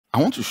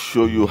I want to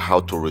show you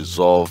how to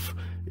resolve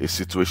a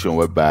situation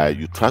whereby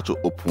you try to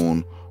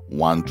open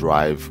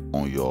OneDrive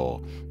on your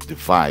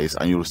device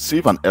and you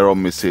receive an error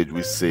message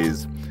which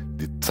says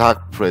the tag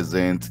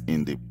present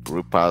in the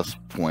REPARSE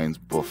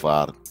point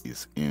buffer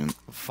is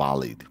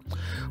invalid.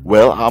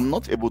 Well, I'm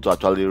not able to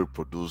actually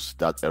reproduce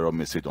that error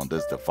message on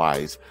this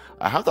device.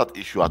 I have that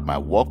issue at my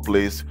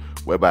workplace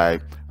whereby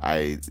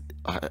I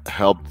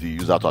help the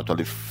user to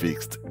actually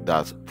fix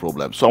that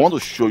problem. So I want to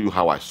show you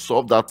how I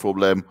solved that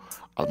problem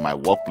at my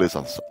workplace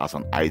as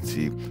an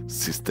IT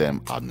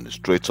system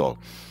administrator.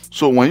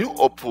 So when you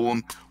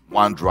open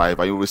OneDrive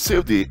and you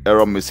receive the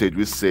error message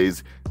which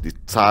says the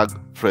tag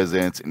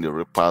present in the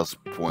REPARSE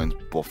point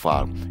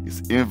buffer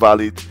is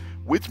invalid,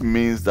 which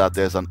means that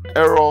there's an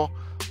error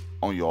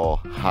on your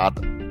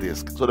hard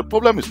disk. So the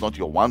problem is not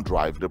your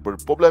OneDrive, the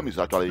problem is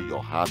actually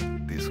your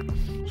hard disk.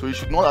 So you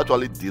should not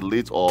actually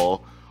delete or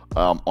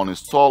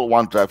uninstall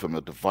OneDrive from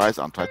your device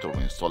and try to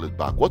reinstall it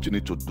back. What you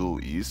need to do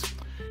is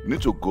you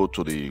need to go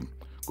to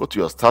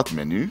your start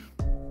menu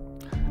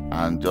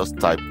and just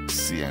type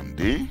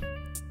cmd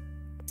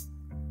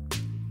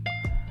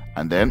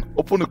and then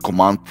open the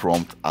command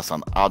prompt as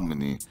an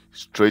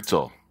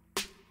administrator.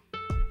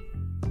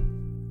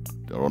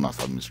 They run as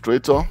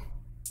administrator.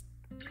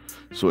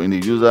 So in the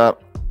user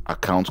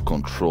account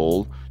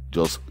control,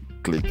 just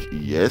click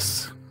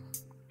yes.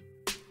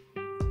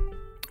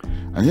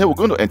 And here we're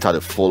going to enter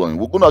the following.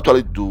 We're going to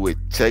actually do a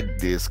check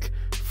disk,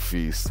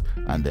 fix,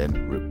 and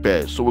then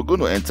repair. So we're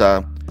going to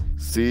enter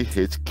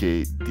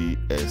chkdsk,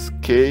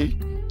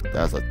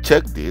 that's a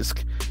check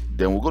disk.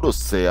 Then we're going to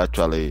say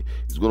actually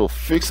it's going to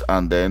fix,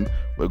 and then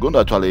we're going to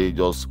actually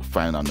just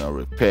find and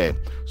repair.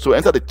 So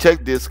enter the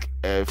check disk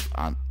F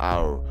and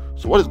R.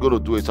 So what it's going to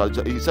do is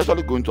it's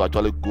actually going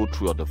to go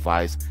through your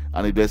device,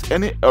 and if there's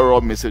any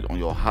error message on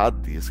your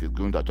hard disk, it's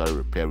going to actually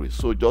repair it.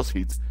 So just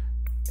hit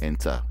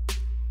enter.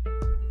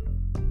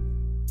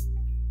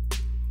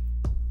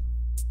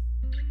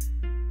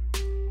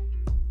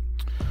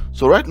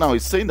 So right now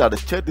it's saying that the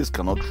check disk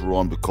cannot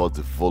run because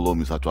the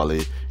volume is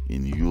actually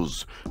in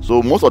use.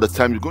 So most of the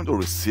time you're going to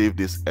receive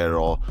this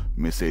error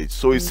message.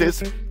 So it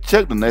says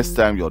check the next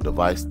time your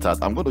device starts.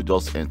 I'm going to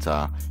just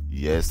enter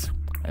yes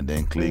and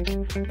then click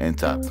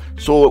enter.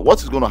 So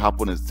what is going to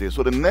happen is this.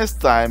 So the next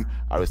time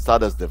I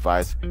restart this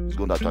device, it's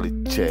going to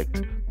actually check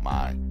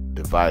my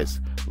device.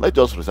 Let's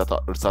just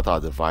restart our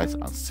device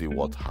and see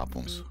what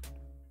happens.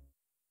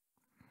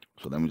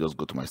 So let me just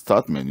go to my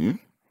start menu,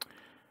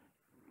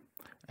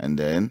 and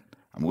then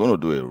I'm going to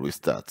do a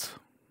restart.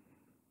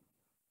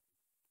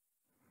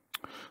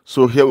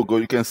 So here we go.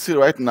 You can see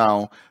right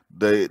now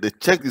the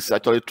check is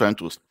actually trying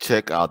to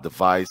check our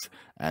device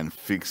and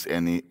fix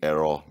any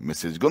error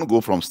message. It's going to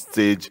go from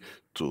stage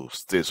to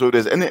stage. So if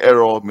there's any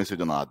error message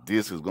on our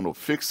disk, it's going to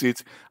fix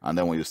it, and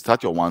then when you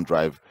start your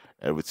OneDrive,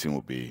 everything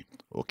will be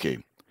okay.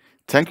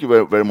 Thank you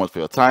very, very much for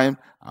your time,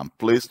 and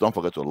please don't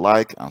forget to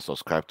like and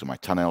subscribe to my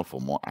channel for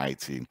more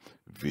IT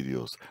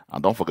videos,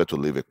 and don't forget to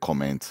leave a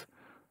comment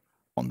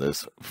on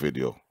this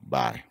video.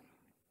 Bye.